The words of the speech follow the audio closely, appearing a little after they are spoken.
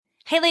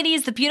Hey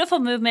ladies, the Beautiful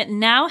Movement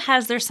now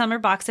has their summer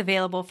box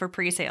available for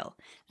pre-sale.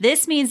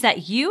 This means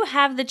that you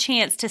have the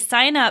chance to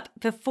sign up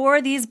before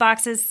these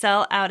boxes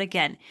sell out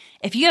again.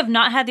 If you have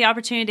not had the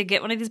opportunity to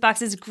get one of these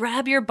boxes,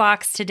 grab your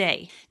box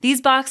today.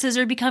 These boxes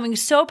are becoming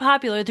so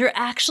popular, they're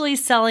actually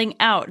selling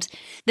out.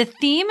 The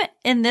theme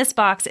in this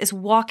box is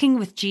Walking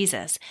with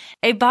Jesus,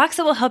 a box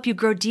that will help you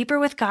grow deeper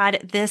with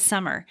God this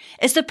summer.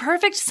 It's the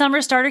perfect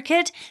summer starter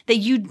kit that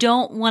you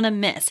don't want to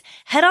miss.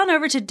 Head on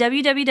over to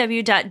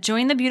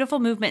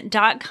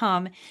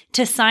www.jointhebeautifulmovement.com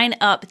to sign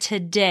up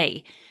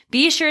today.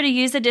 Be sure to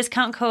use the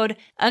discount code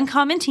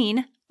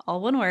UncommonTeen,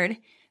 all one word,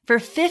 for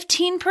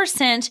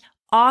 15%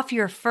 off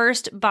your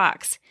first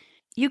box.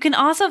 You can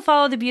also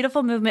follow the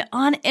Beautiful Movement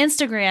on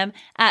Instagram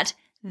at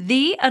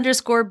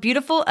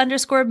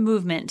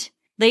 _beautiful_movement.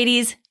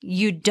 Ladies,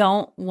 you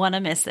don't want to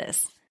miss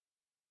this.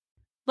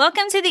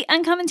 Welcome to the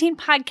Uncommon Teen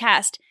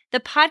Podcast, the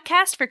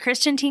podcast for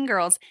Christian teen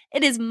girls.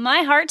 It is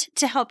my heart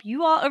to help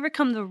you all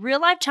overcome the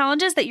real-life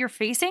challenges that you're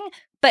facing,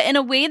 but in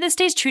a way that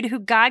stays true to who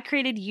God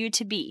created you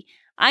to be.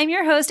 I'm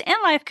your host and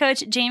life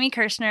coach, Jamie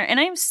Kirshner, and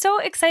I'm so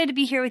excited to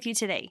be here with you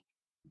today.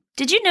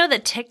 Did you know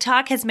that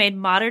TikTok has made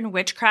modern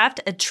witchcraft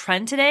a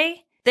trend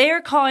today? They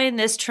are calling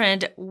this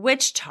trend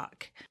Witch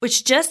Talk,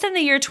 which just in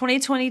the year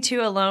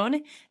 2022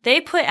 alone, they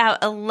put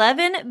out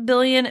 11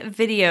 billion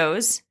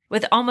videos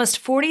with almost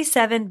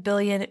 47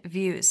 billion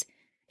views.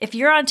 If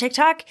you're on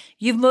TikTok,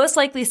 you've most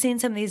likely seen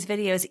some of these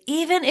videos,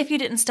 even if you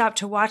didn't stop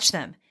to watch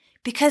them,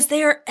 because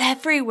they are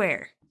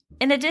everywhere.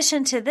 In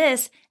addition to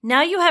this,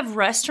 now you have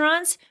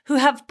restaurants who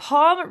have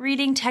palm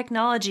reading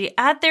technology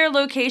at their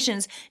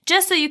locations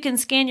just so you can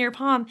scan your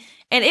palm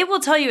and it will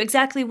tell you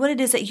exactly what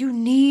it is that you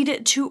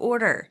need to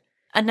order.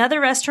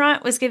 Another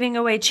restaurant was giving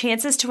away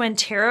chances to win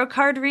tarot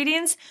card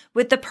readings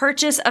with the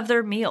purchase of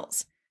their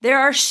meals. There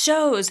are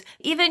shows,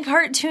 even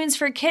cartoons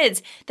for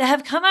kids, that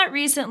have come out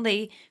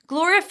recently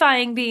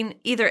glorifying being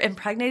either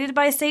impregnated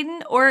by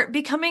Satan or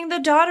becoming the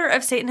daughter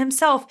of Satan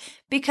himself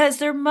because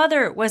their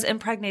mother was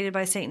impregnated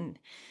by Satan.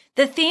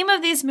 The theme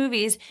of these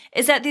movies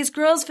is that these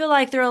girls feel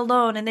like they're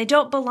alone and they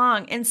don't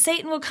belong, and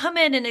Satan will come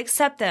in and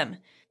accept them.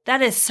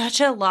 That is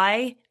such a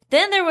lie.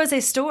 Then there was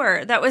a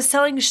store that was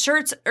selling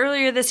shirts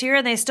earlier this year,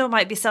 and they still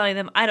might be selling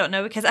them. I don't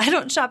know because I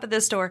don't shop at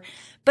this store.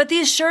 But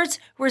these shirts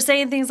were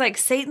saying things like,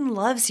 Satan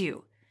loves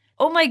you.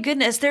 Oh my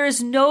goodness, there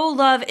is no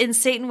love in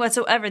Satan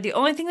whatsoever. The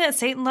only thing that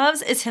Satan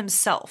loves is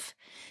himself.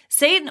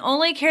 Satan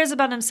only cares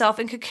about himself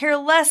and could care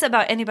less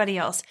about anybody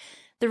else.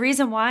 The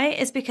reason why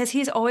is because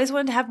he's always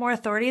wanted to have more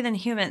authority than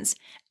humans,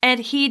 and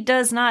he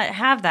does not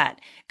have that.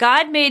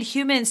 God made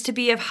humans to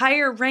be of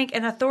higher rank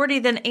and authority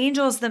than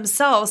angels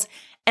themselves,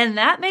 and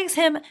that makes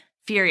him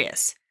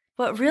furious.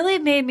 What really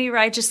made me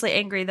righteously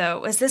angry,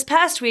 though, was this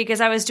past week as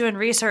I was doing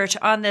research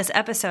on this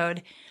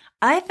episode,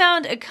 I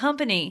found a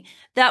company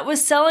that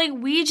was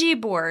selling Ouija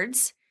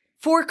boards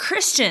for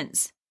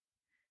Christians.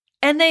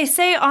 And they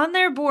say on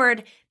their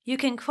board, you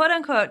can quote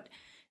unquote,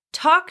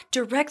 talk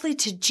directly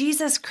to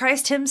Jesus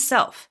Christ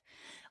himself.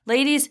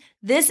 Ladies,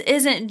 this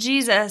isn't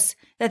Jesus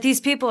that these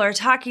people are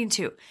talking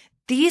to.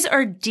 These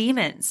are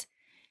demons.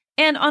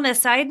 And on a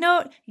side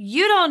note,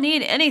 you don't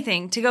need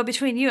anything to go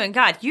between you and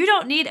God. You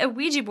don't need a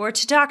Ouija board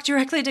to talk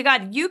directly to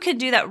God. You can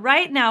do that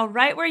right now,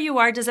 right where you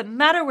are. Doesn't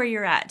matter where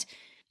you're at.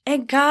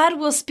 And God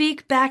will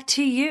speak back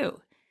to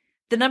you.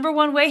 The number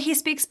one way he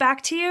speaks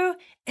back to you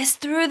is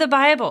through the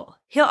Bible.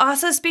 He'll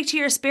also speak to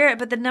your spirit,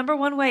 but the number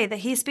one way that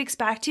he speaks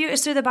back to you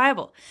is through the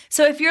Bible.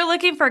 So if you're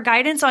looking for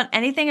guidance on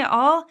anything at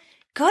all,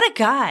 go to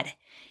God.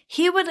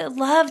 He would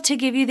love to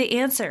give you the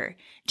answer.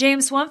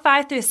 James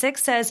 1:5-6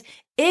 says,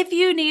 if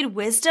you need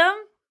wisdom,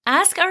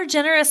 ask our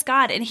generous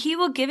God, and he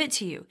will give it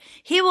to you.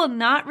 He will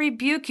not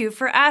rebuke you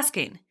for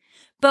asking.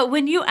 But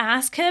when you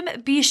ask him,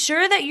 be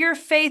sure that your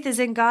faith is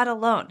in God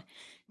alone.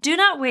 Do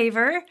not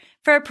waver,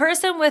 for a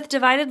person with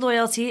divided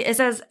loyalty is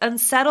as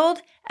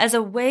unsettled as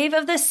a wave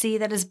of the sea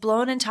that is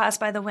blown and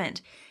tossed by the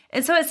wind.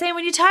 And so it's saying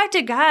when you talk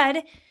to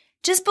God,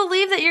 just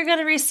believe that you're going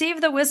to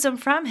receive the wisdom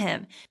from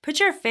him.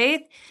 Put your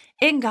faith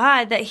in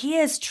God that he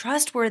is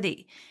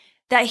trustworthy,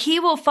 that he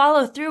will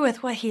follow through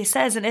with what he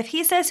says. And if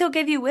he says he'll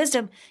give you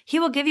wisdom, he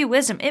will give you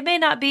wisdom. It may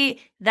not be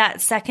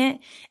that second.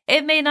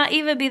 It may not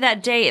even be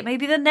that day. It may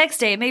be the next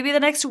day. It may be the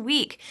next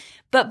week.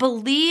 But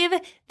believe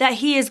that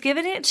he is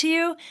giving it to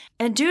you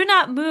and do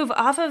not move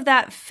off of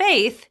that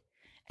faith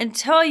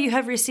until you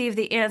have received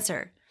the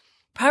answer.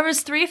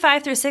 Proverbs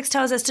 3:5-6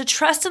 tells us to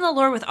trust in the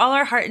Lord with all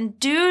our heart and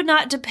do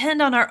not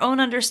depend on our own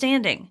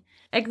understanding.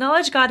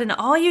 Acknowledge God in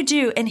all you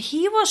do, and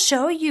he will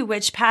show you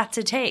which path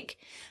to take.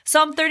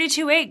 Psalm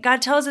 32:8, God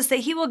tells us that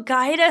he will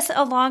guide us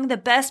along the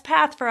best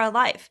path for our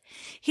life.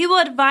 He will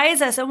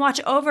advise us and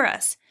watch over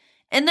us.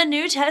 In the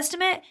New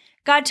Testament,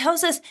 God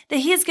tells us that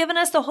he has given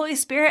us the Holy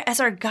Spirit as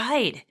our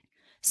guide.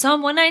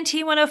 Psalm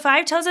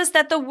 119:105 tells us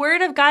that the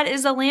word of God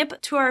is a lamp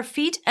to our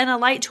feet and a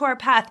light to our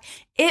path.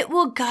 It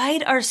will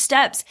guide our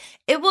steps.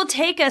 It will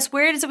take us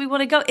where it is that we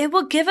want to go. It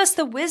will give us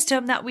the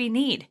wisdom that we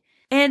need.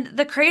 And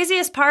the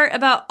craziest part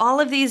about all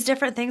of these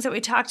different things that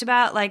we talked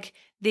about, like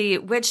the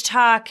witch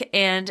talk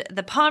and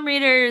the palm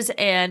readers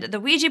and the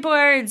Ouija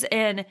boards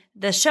and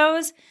the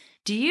shows,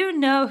 do you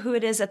know who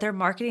it is that they're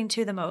marketing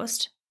to the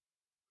most?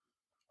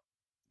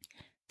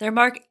 They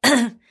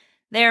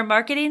are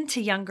marketing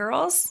to young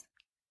girls.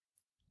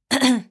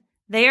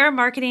 They are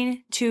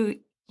marketing to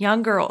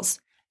young girls,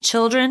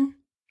 children,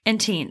 and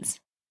teens.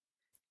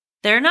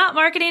 They're not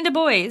marketing to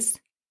boys.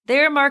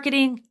 They're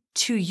marketing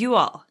to you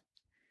all.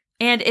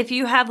 And if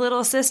you have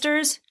little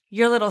sisters,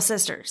 your little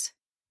sisters.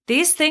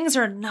 These things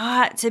are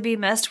not to be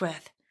messed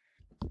with.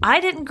 I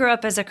didn't grow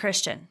up as a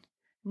Christian.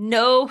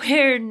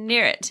 Nowhere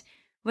near it.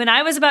 When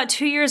I was about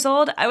 2 years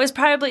old, I was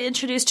probably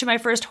introduced to my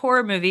first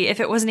horror movie, if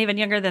it wasn't even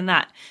younger than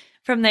that.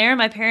 From there,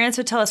 my parents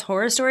would tell us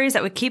horror stories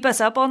that would keep us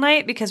up all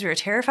night because we were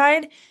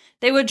terrified.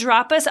 They would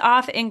drop us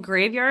off in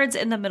graveyards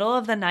in the middle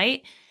of the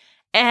night,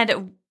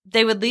 and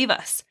they would leave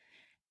us.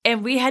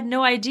 And we had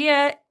no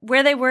idea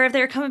where they were, if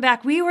they were coming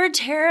back. We were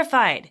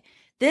terrified.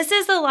 This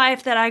is the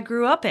life that I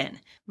grew up in.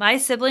 My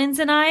siblings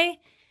and I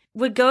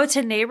would go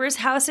to neighbors'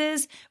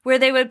 houses where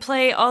they would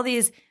play all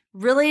these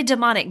really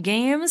demonic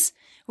games,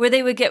 where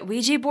they would get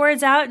Ouija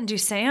boards out and do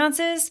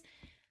seances.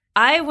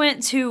 I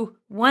went to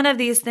one of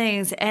these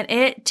things and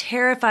it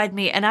terrified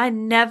me, and I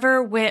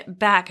never went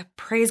back,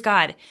 praise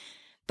God.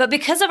 But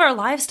because of our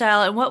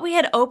lifestyle and what we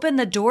had opened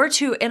the door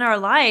to in our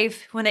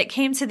life when it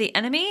came to the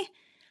enemy,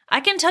 I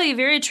can tell you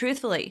very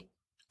truthfully,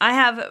 I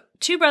have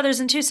 2 brothers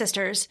and 2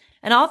 sisters,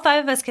 and all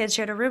 5 of us kids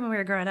shared a room when we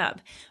were growing up.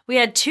 We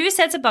had 2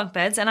 sets of bunk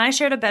beds, and I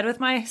shared a bed with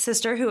my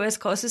sister, who was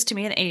closest to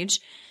me in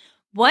age.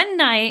 One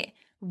night,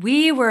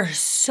 we were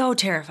so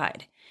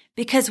terrified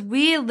because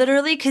we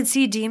literally could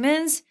see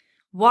demons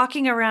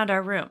walking around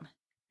our room.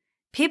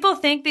 People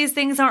think these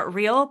things aren't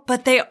real,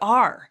 but they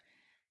are.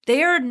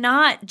 They are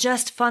not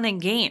just fun and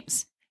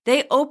games.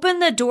 They open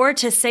the door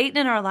to Satan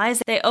in our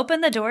lives. They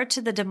open the door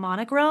to the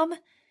demonic realm.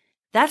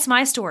 That's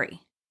my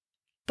story.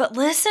 But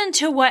listen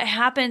to what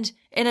happened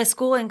in a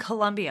school in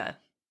Colombia.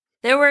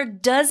 There were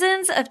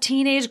dozens of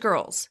teenage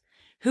girls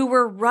who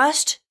were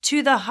rushed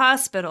to the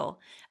hospital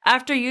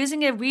after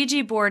using a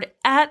Ouija board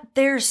at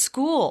their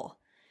school.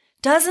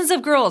 Dozens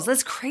of girls.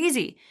 That's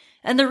crazy.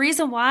 And the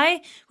reason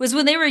why was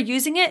when they were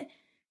using it,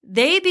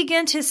 they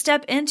began to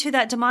step into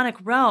that demonic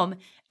realm,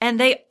 and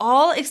they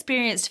all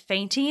experienced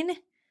fainting,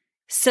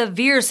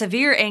 severe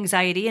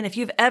anxiety. And if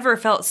you've ever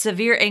felt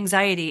severe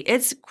anxiety,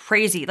 it's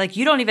crazy. Like,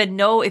 you don't even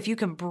know if you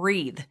can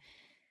breathe.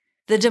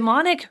 The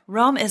demonic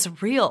realm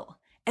is real.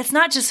 It's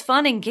not just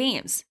fun and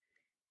games.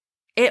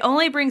 It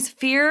only brings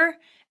fear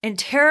and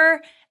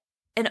terror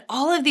and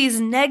all of these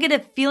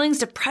negative feelings,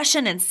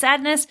 depression and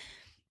sadness.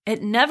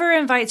 It never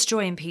invites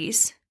joy and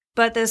peace.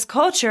 But this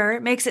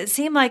culture makes it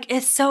seem like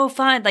it's so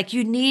fun. Like,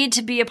 you need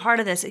to be a part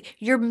of this.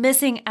 You're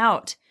missing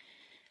out.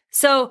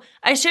 So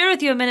I shared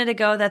with you a minute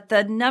ago that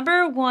the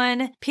number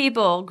one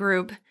people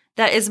group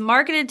that is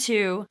marketed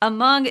to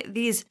among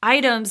these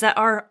items that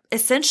are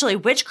essentially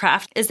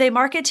witchcraft is they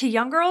market to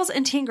young girls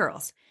and teen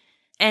girls.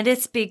 And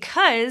it's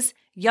because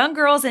young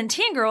girls and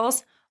teen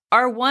girls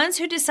are ones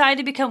who decide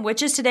to become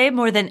witches today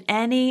more than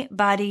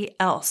anybody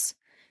else.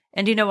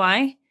 And do you know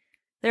why?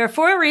 There are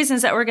 4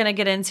 reasons that we're going to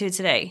get into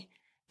today.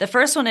 The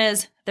first one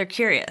is they're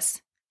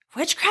curious.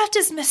 Witchcraft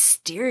is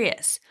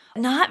mysterious.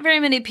 Not very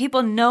many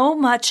people know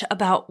much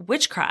about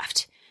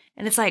witchcraft.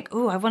 And it's like,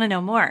 ooh, I want to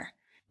know more.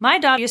 My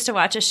dog used to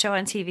watch a show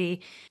on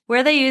TV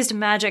where they used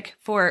magic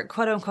for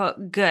quote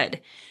unquote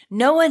good.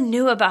 No one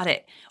knew about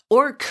it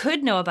or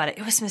could know about it.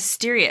 It was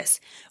mysterious.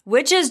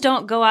 Witches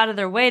don't go out of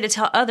their way to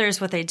tell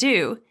others what they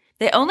do.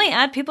 They only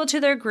add people to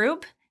their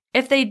group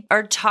if they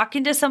are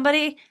talking to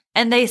somebody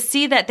and they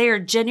see that they are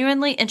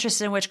genuinely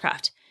interested in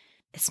witchcraft.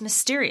 It's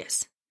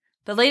mysterious.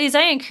 But ladies,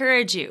 I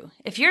encourage you,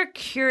 if you're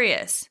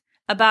curious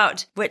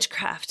about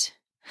witchcraft,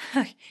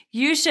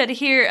 you should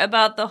hear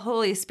about the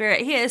Holy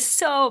Spirit. He is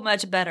so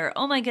much better.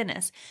 Oh my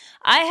goodness.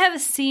 I have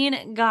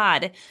seen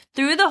God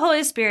through the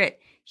Holy Spirit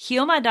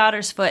heal my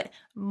daughter's foot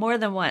more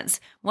than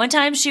once. One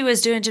time she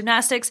was doing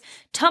gymnastics,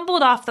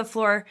 tumbled off the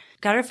floor,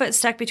 got her foot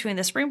stuck between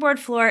the springboard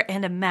floor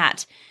and a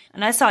mat.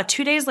 And I saw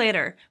 2 days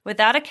later,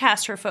 without a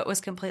cast, her foot was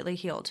completely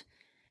healed.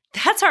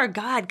 That's our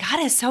God. God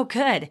is so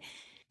good.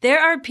 There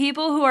are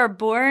people who are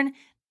born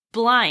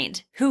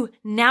blind who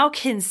now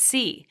can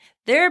see.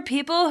 There are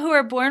people who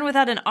are born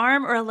without an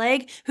arm or a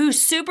leg who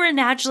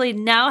supernaturally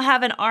now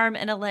have an arm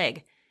and a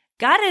leg.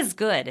 God is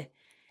good.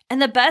 And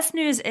the best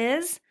news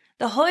is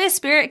the Holy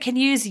Spirit can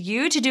use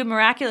you to do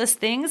miraculous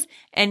things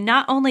in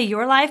not only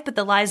your life, but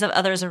the lives of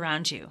others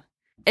around you.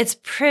 It's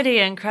pretty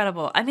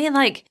incredible. I mean,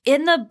 like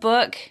in the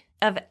book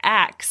of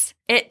Acts,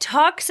 it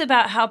talks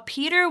about how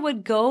Peter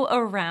would go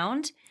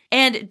around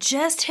and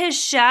just his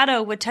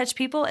shadow would touch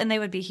people and they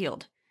would be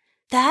healed.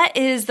 That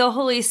is the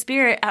Holy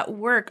Spirit at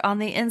work on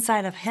the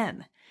inside of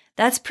him.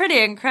 That's pretty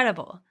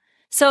incredible.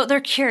 So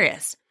they're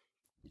curious.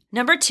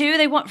 Number 2,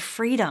 they want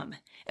freedom.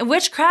 In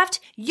witchcraft,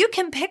 you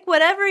can pick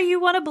whatever you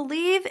want to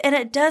believe and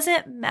it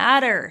doesn't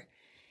matter.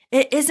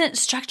 It isn't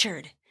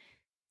structured.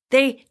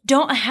 They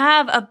don't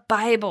have a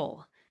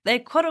Bible. They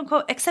quote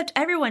unquote accept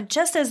everyone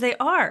just as they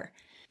are.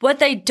 What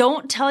they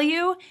don't tell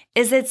you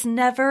is it's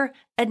never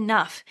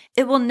enough.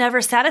 It will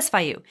never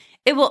satisfy you.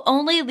 It will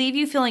only leave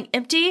you feeling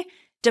empty,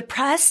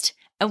 depressed,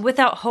 and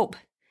without hope.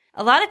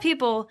 A lot of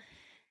people,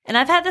 and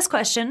I've had this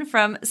question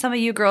from some of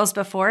you girls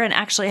before and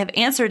actually have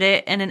answered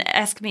it in an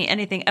Ask Me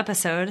Anything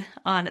episode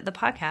on the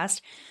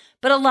podcast.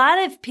 But a lot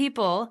of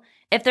people,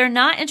 if they're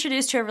not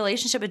introduced to a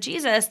relationship with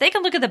Jesus, they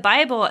can look at the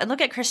Bible and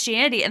look at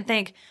Christianity and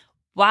think,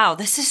 wow,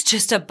 this is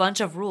just a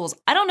bunch of rules.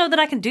 I don't know that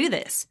I can do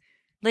this.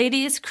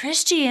 Ladies,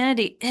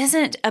 Christianity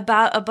isn't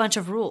about a bunch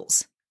of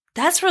rules.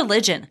 That's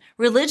religion.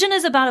 Religion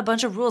is about a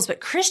bunch of rules, but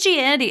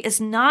Christianity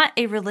is not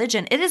a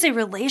religion. It is a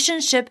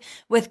relationship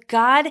with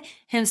God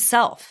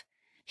Himself.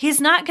 He's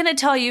not going to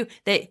tell you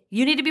that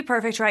you need to be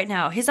perfect right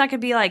now. He's not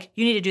going to be like,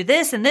 you need to do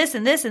this and this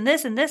and this and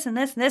this and this and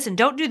this and this and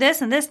don't do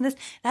this and this and this.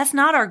 That's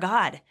not our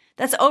God.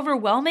 That's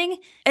overwhelming,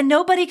 and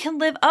nobody can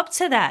live up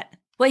to that.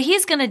 What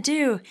He's going to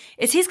do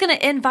is He's going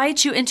to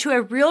invite you into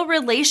a real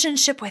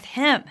relationship with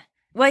Him.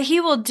 What He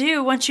will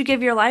do once you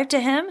give your life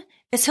to Him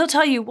is He'll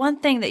tell you one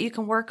thing that you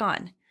can work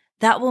on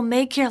that will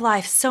make your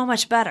life so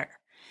much better.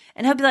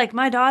 And He'll be like,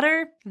 my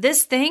daughter,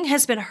 this thing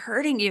has been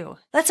hurting you.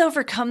 Let's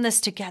overcome this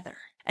together.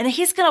 And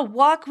He's going to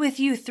walk with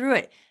you through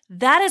it.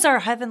 That is our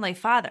Heavenly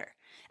Father.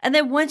 And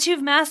then once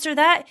you've mastered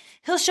that,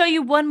 He'll show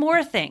you one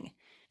more thing.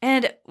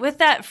 And with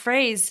that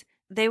phrase,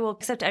 they will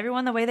accept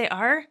everyone the way they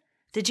are.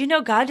 Did you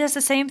know God does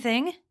the same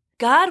thing?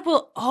 God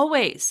will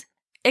always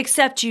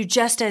accept you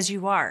just as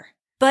you are.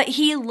 But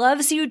He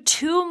loves you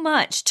too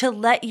much to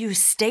let you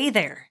stay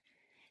there.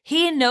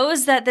 He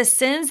knows that the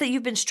sins that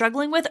you've been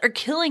struggling with are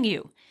killing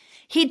you.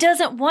 He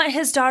doesn't want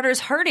His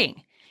daughters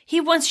hurting.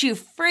 He wants you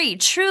free,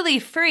 truly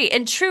free,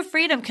 and true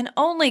freedom can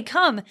only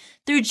come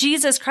through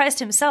Jesus Christ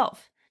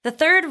Himself. The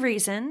third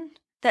reason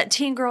that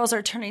teen girls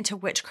are turning to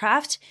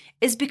witchcraft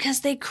is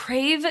because they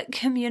crave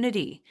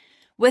community.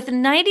 With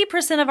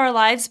 90% of our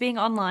lives being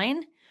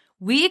online,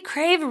 we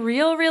crave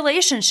real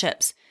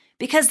relationships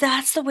because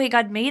that's the way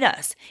God made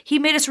us. He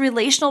made us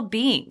relational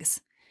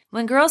beings.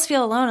 When girls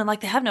feel alone and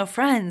like they have no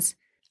friends,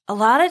 a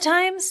lot of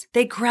times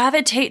they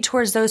gravitate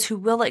towards those who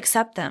will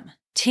accept them.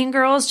 Teen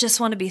girls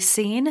just want to be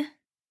seen,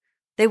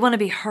 they want to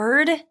be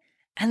heard,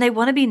 and they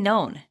want to be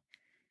known.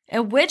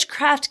 And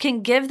witchcraft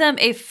can give them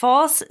a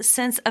false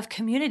sense of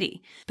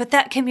community. But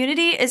that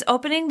community is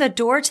opening the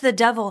door to the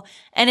devil,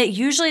 and it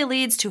usually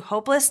leads to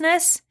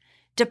hopelessness,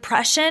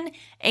 depression,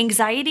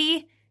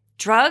 anxiety,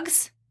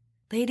 drugs.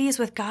 Ladies,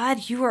 with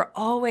God, you are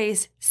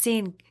always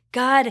seen.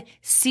 God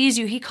sees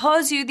you. He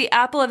calls you the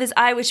apple of His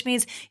eye, which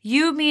means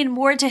you mean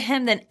more to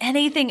Him than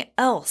anything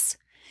else.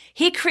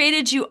 He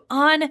created you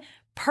on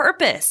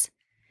purpose.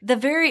 The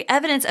very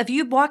evidence of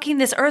you walking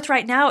this earth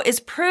right now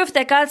is proof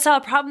that God saw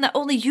a problem that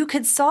only you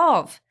could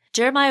solve.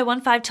 Jeremiah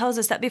 1:5 tells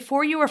us that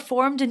before you were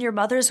formed in your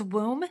mother's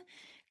womb,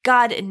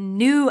 God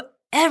knew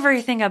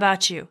everything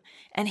about you,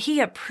 and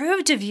He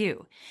approved of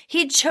you.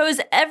 He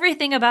chose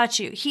everything about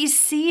you. He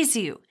sees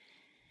you.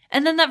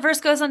 And then that verse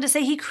goes on to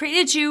say He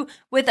created you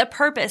with a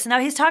purpose.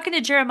 Now He's talking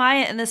to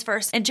Jeremiah in this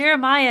verse, and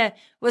Jeremiah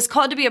was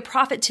called to be a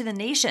prophet to the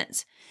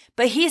nations.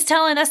 But He's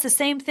telling us the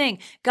same thing.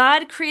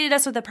 God created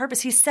us with a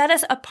purpose. He set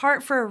us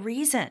apart for a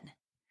reason.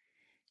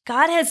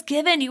 God has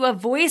given you a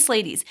voice,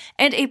 ladies,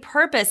 and a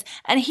purpose,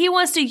 and He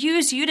wants to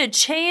use you to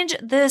change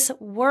this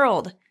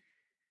world.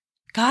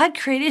 God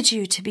created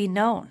you to be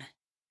known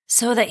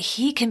so that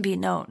He can be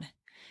known,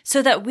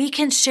 so that we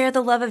can share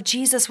the love of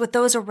Jesus with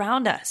those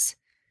around us.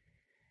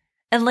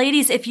 And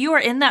ladies, if you are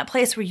in that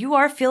place where you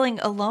are feeling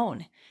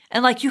alone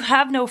and like you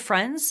have no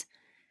friends,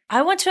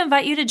 I want to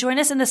invite you to join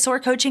us in the SOAR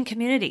coaching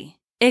community.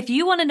 If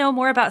you want to know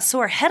more about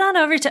SOAR, head on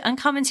over to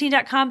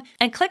uncommonteen.com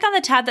and click on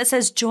the tab that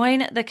says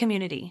Join the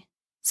Community.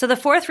 So the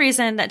fourth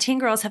reason that teen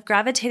girls have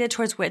gravitated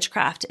towards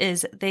witchcraft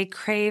is they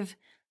crave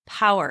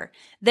power.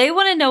 They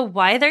want to know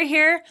why they're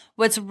here,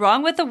 what's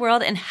wrong with the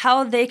world, and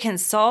how they can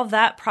solve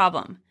that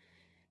problem.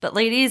 But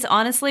ladies,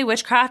 honestly,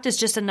 witchcraft is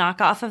just a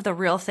knockoff of the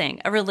real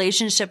thing, a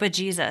relationship with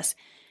Jesus.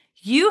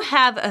 You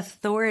have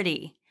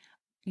authority.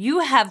 You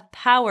have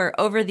power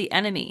over the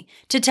enemy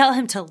to tell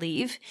him to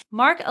leave.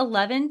 Mark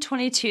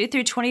 11:22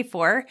 through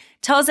 24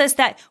 tells us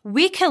that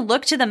we can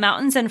look to the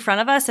mountains in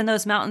front of us, and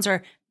those mountains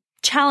are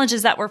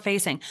challenges that we're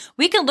facing.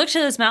 We can look to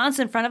those mountains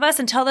in front of us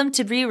and tell them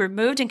to be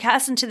removed and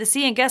cast into the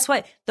sea, and guess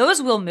what?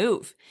 Those will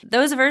move.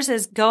 Those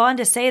verses go on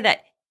to say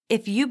that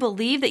if you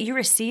believe that you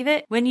receive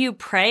it when you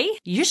pray,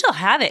 you shall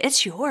have it.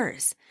 It's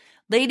yours.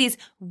 Ladies,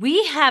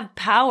 we have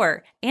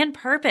power and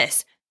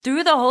purpose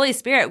through the Holy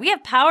Spirit. We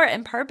have power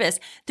and purpose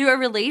through a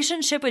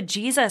relationship with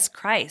Jesus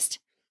Christ.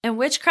 And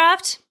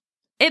witchcraft,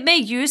 it may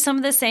use some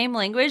of the same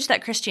language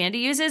that Christianity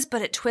uses,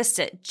 but it twists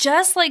it,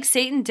 just like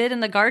Satan did in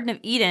the Garden of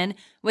Eden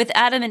with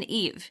Adam and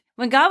Eve.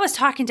 When God was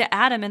talking to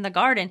Adam in the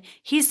garden,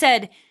 He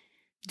said,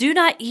 "Do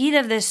not eat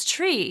of this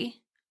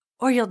tree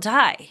or you'll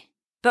die."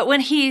 But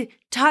when He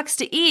talks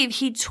to Eve,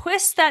 He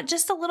twists that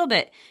just a little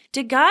bit.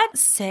 Did God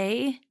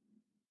say,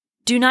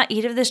 "Do not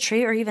eat of this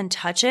tree or even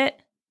touch it"?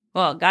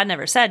 Well, God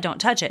never said, "Don't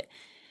touch it."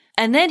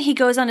 And then He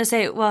goes on to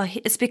say, well,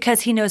 it's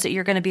because He knows that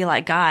you're going to be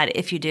like God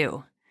if you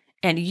do.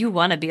 And you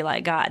want to be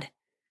like God.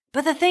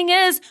 But the thing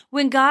is,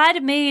 when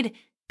God made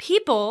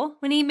people,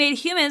 when he made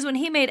humans, when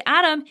he made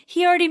Adam,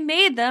 he already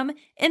made them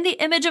in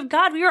the image of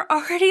God. We were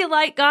already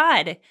like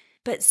God.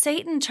 But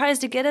Satan tries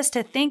to get us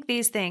to think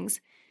these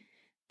things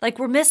like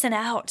we're missing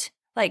out.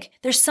 Like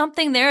there's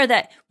something there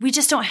that we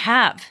just don't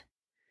have.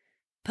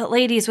 But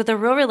ladies, with a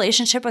real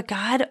relationship with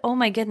God, oh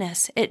my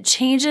goodness, it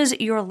changes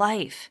your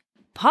life.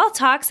 Paul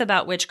talks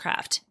about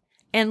witchcraft.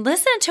 And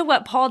listen to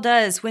what Paul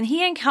does when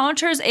he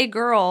encounters a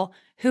girl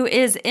who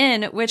is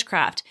in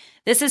witchcraft.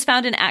 This is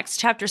found in Acts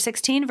chapter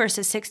 16,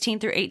 verses 16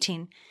 through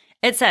 18.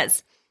 It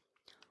says,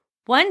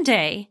 "One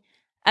day,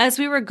 as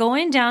we were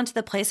going down to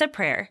the place of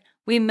prayer,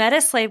 we met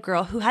a slave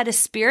girl who had a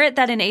spirit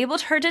that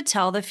enabled her to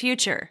tell the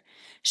future.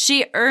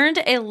 She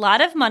earned a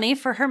lot of money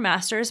for her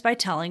masters by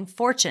telling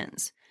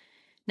fortunes.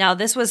 Now,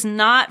 this was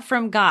not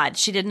from God.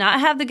 She did not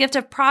have the gift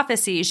of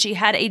prophecy. She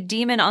had a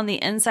demon on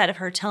the inside of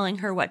her telling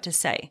her what to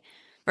say."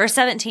 Verse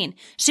 17,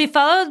 "She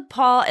followed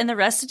Paul and the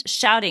rest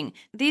shouting,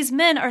 'These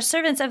men are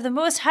servants of the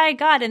Most High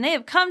God, and they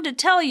have come to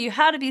tell you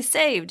how to be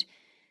saved.'"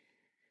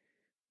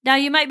 Now,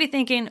 you might be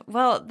thinking,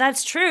 well,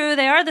 that's true.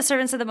 They are the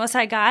servants of the Most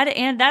High God,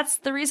 and that's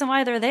the reason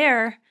why they're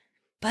there.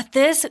 But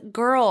this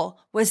girl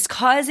was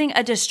causing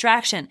a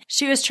distraction.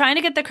 She was trying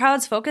to get the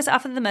crowd's focus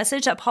off of the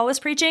message that Paul was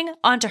preaching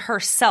onto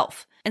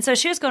herself. And so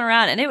she was going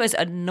around, and it was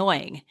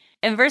annoying.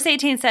 And verse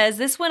 18 says,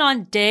 "This went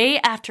on day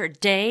after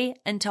day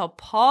until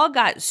Paul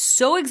got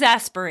so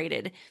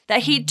exasperated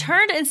that he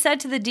turned and said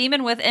to the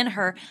demon within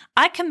her,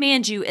 'I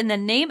command you in the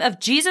name of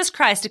Jesus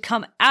Christ to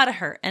come out of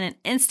her.' And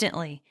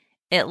instantly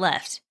it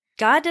left."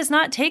 God does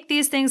not take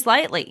these things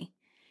lightly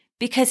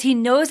because he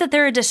knows that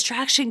they're a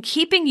distraction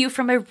keeping you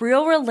from a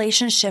real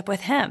relationship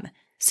with him.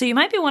 So you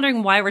might be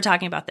wondering why we're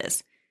talking about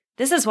this.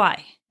 This is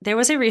why. There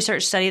was a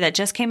research study that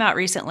just came out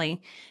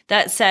recently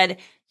that said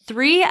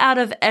 3 out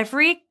of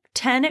every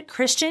 10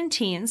 Christian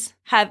teens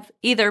have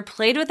either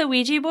played with a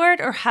Ouija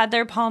board or had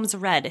their palms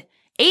read.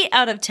 8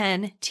 out of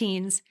 10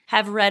 teens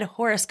have read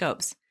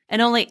horoscopes,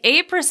 and only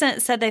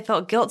 8% said they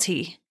felt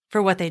guilty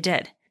for what they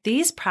did.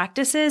 These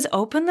practices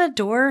open the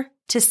door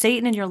to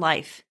Satan in your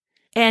life.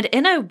 And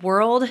in a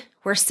world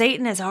where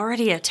Satan is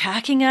already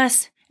attacking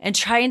us and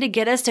trying to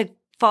get us to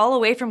fall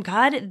away from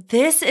God,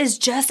 this is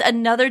just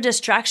another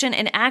distraction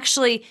and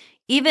actually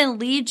even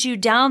leads you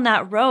down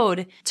that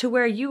road to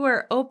where you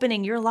are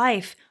opening your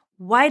life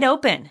wide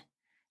open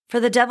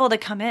for the devil to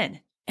come in.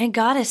 And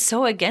God is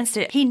so against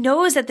it. He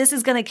knows that this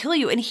is going to kill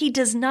you, and he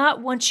does not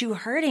want you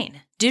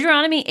hurting.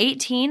 Deuteronomy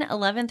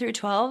 18:11 through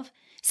 12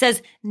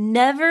 says,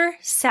 "Never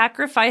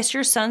sacrifice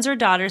your sons or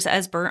daughters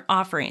as burnt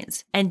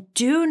offerings, and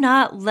do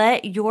not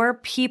let your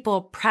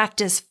people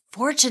practice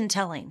fortune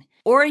telling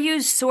or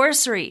use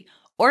sorcery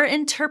or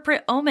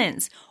interpret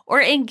omens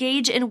or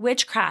engage in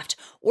witchcraft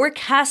or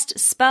cast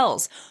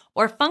spells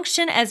or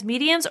function as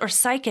mediums or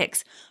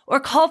psychics or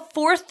call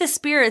forth the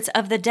spirits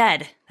of the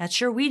dead."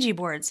 That's your Ouija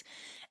boards.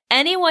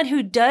 "Anyone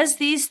who does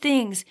these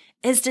things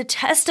is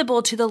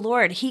detestable to the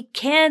Lord. He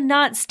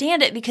cannot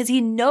stand it because he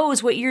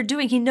knows what you're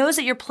doing. He knows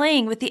that you're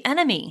playing with the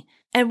enemy."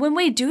 And when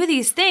we do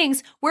these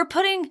things, we're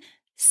putting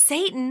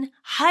Satan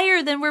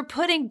higher than we're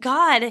putting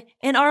God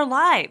in our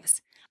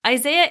lives.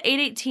 Isaiah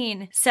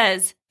 8:18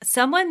 says,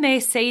 "Someone may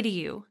say to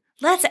you,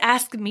 'Let's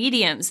ask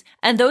mediums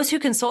and those who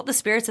consult the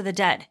spirits of the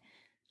dead.'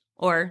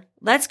 Or,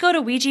 'Let's go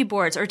to Ouija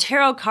boards or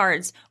tarot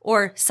cards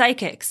or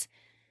psychics.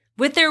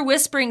 With their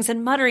whisperings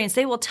and mutterings,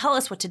 they will tell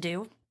us what to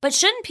do.' But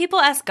shouldn't people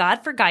ask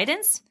God for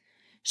guidance?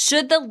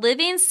 Should the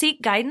living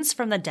seek guidance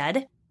from the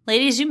dead?"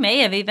 Ladies, you may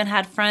have even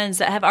had friends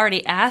that have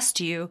already asked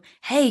you,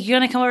 "Hey, you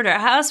want to come over to our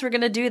house? We're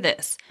going to do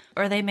this."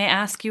 Or they may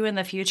ask you in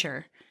the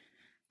future.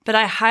 But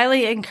I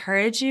highly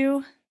encourage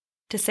you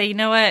to say, "You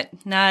know what?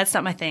 Nah, it's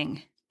not my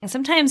thing." And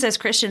sometimes as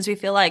Christians, we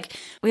feel like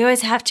we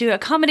always have to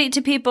accommodate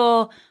to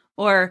people,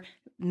 or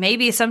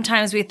maybe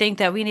sometimes we think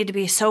that we need to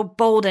be so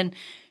bold and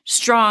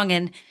strong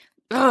and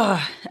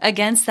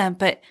against them.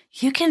 But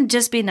you can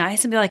just be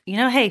nice and be like,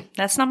 "Hey,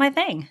 that's not my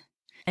thing."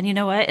 And you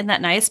know what? In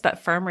that nice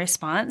but firm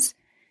response,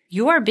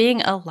 you are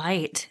being a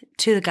light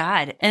to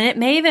God. And it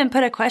may even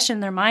put a question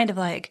in their mind of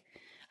like,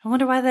 I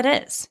wonder why that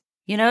is.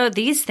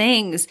 These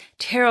things,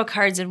 tarot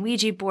cards and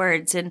Ouija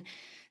boards and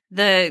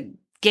the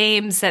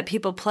games that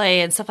people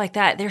play and stuff like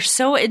that, they're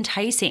so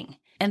enticing.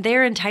 And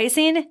they're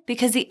enticing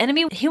because the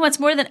enemy, he wants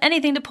more than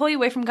anything to pull you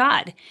away from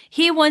God.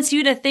 He wants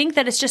you to think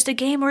that it's just a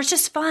game or it's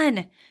just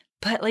fun.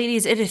 But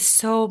ladies, it is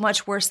so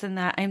much worse than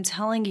that. I'm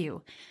telling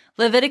you.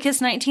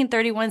 Leviticus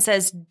 19:31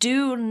 says,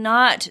 "Do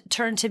not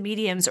turn to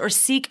mediums or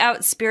seek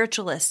out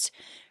spiritualists,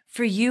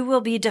 for you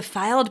will be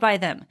defiled by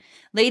them."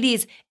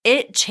 Ladies,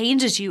 it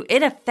changes you.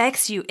 It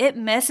affects you. It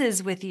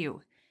messes with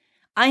you.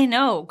 I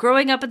know,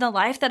 growing up in the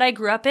life that I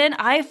grew up in,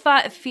 I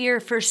fought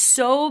fear for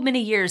so many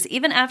years,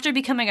 even after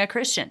becoming a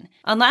Christian.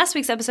 On last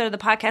week's episode of the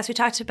podcast, we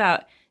talked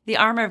about the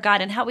armor of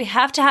God and how we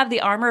have to have the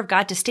armor of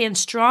God to stand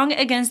strong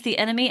against the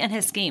enemy and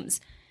his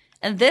schemes.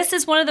 And this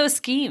is one of those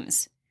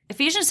schemes.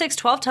 Ephesians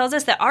 6:12 tells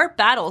us that our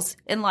battles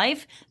in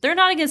life, they're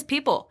not against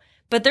people,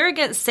 but they're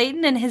against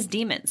Satan and his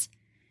demons.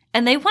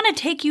 And they want to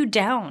take you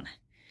down.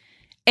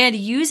 And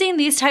using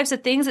these types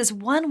of things is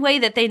one way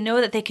that they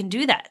know that they can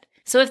do that.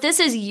 So if this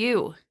is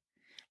you,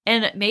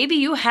 and maybe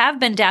you have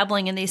been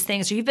dabbling in these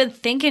things, or you've been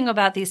thinking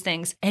about these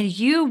things, and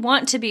you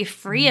want to be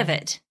free of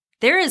it,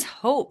 there is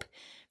hope.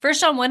 1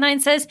 John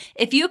 1:9 says,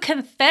 if you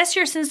confess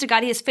your sins to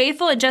God, he is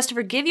faithful and just to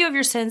forgive you of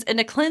your sins and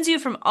to cleanse you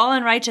from all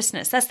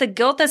unrighteousness. That's the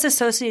guilt that's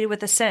associated with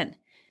the sin.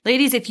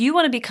 Ladies, if you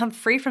want to become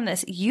free from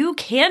this, you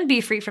can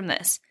be free from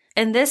this.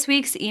 In this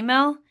week's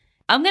email,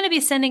 I'm going to be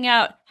sending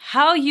out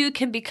how you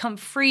can become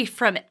free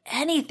from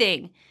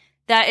anything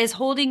that is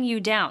holding you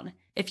down.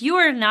 If you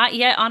are not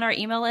yet on our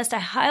email list, I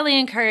highly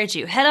encourage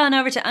you, head on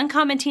over to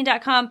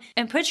uncommonteen.com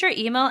and put your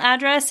email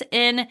address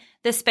in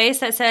the space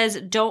that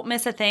says don't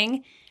miss a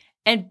thing.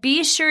 And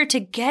be sure to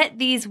get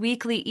these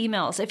weekly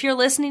emails. If you're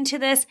listening to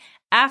this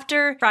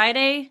after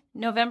Friday,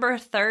 November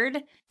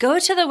 3rd, go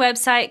to the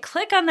website,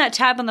 click on that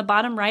tab on the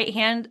bottom right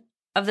hand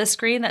of the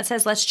screen that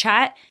says let's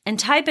chat, and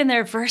type in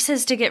there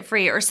verses to get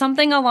free or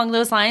something along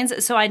those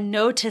lines so I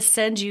know to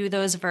send you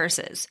those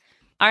verses.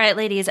 All right,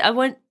 ladies, I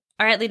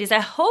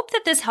hope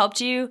that this helped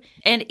you.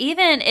 And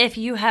even if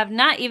you have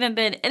not even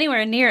been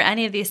anywhere near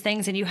any of these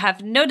things and you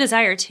have no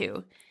desire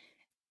to,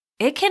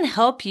 it can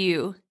help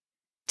you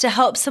to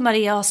help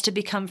somebody else to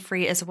become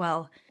free as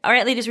well. All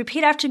right, ladies,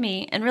 repeat after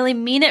me and really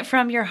mean it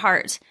from your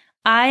heart.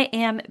 I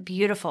am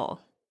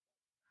beautiful.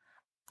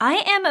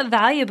 I am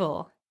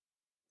valuable.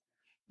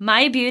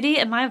 My beauty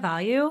and my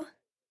value,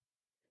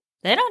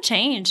 they don't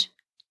change.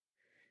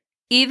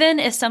 Even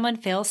if someone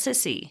fails to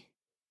see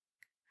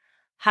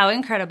how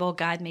incredible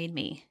God made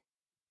me.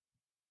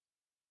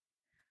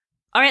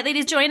 All right,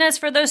 ladies, join us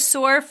for those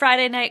SOAR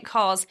Friday night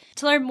calls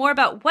to learn more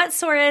about what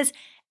SOAR is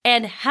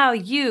and how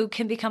you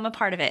can become a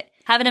part of it.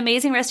 Have an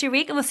amazing rest of your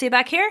week, and we'll see you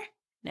back here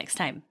next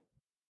time.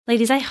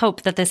 Ladies, I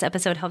hope that this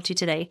episode helped you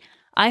today.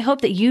 I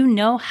hope that you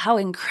know how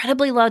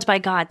incredibly loved by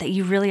God that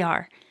you really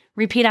are.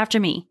 Repeat after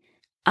me.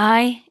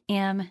 I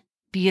am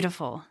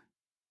beautiful.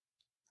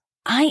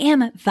 I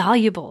am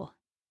valuable.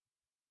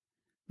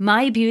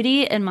 My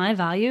beauty and my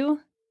value,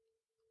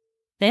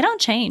 they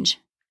don't change.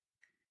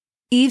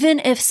 Even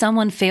if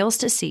someone fails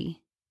to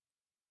see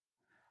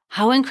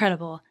how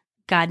incredible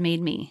God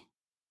made me.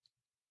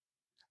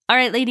 All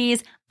right,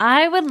 ladies,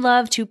 I would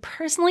love to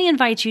personally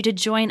invite you to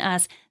join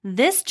us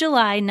this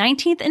July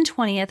 19th and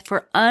 20th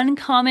for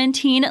Uncommon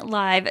Teen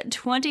Live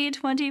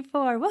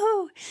 2024.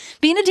 Woohoo!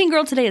 Being a teen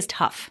girl today is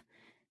tough.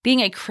 Being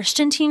a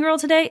Christian teen girl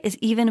today is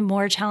even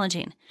more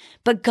challenging.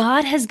 But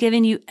God has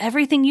given you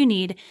everything you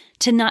need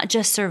to not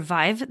just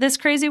survive this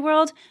crazy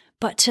world,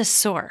 but to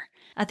soar.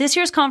 At this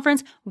year's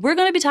conference, we're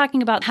going to be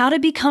talking about how to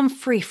become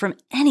free from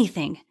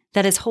anything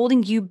that is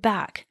holding you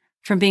back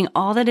from being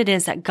all that it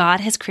is that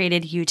God has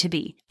created you to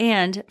be.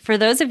 And for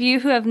those of you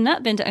who have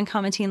not been to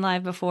Uncommon Teen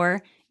Live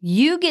before,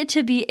 you get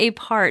to be a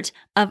part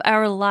of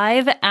our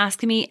live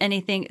Ask Me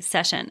Anything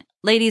session.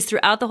 Ladies,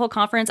 throughout the whole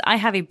conference, I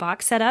have a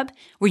box set up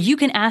where you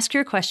can ask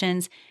your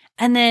questions.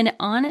 And then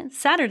on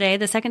Saturday,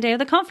 the second day of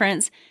the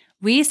conference,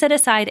 we set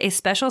aside a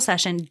special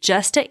session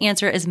just to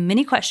answer as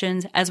many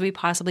questions as we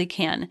possibly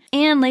can.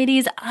 And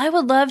ladies, I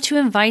would love to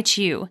invite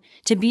you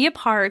to be a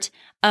part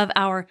of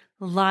our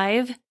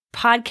live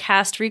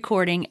podcast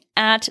recording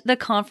at the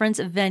conference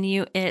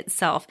venue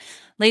itself.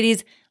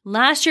 Ladies,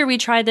 last year we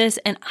tried this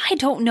and I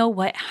don't know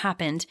what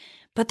happened,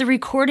 but the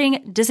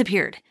recording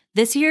disappeared.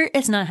 This year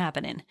it's not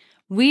happening.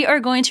 We are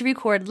going to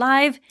record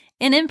live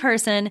and in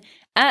person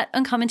at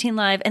Uncommon Teen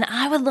Live, and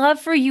I would love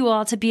for you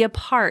all to be a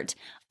part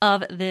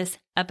of this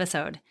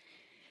episode.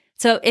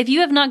 So if you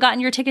have not gotten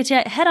your tickets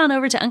yet, head on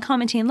over to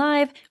Uncommon Teen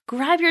Live,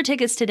 grab your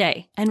tickets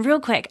today. And real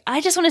quick,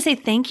 I just want to say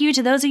thank you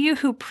to those of you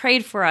who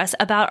prayed for us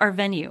about our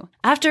venue.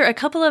 After a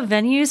couple of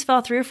venues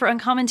fell through for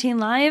Uncommon Teen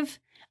Live,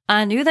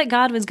 I knew that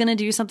God was going to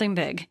do something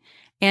big.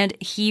 And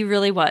he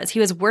really was. He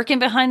was working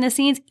behind the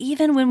scenes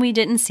even when we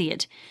didn't see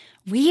it.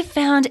 We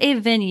found a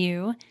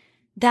venue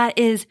that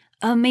is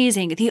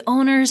amazing. The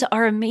owners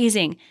are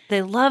amazing.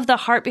 They love the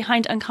heart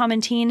behind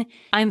Uncommon Teen.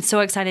 I'm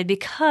so excited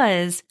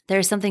because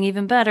there's something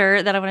even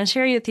better that I want to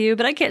share with you,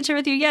 but I can't share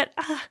with you yet.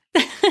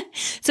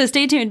 So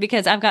stay tuned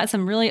because I've got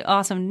some really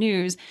awesome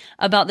news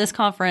about this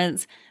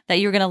conference that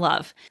you're going to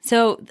love.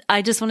 So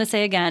I just want to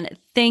say again,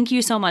 thank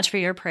you so much for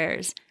your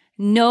prayers.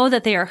 Know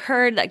that they are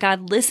heard, that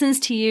God listens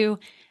to you.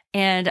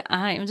 And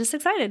I am just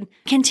excited.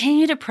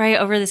 Continue to pray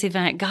over this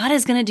event. God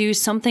is going to do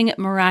something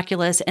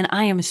miraculous, and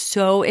I am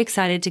so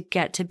excited to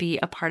get to be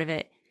a part of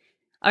it.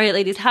 All right,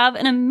 ladies, have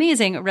an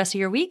amazing rest of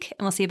your week,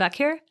 and we'll see you back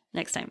here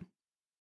next time.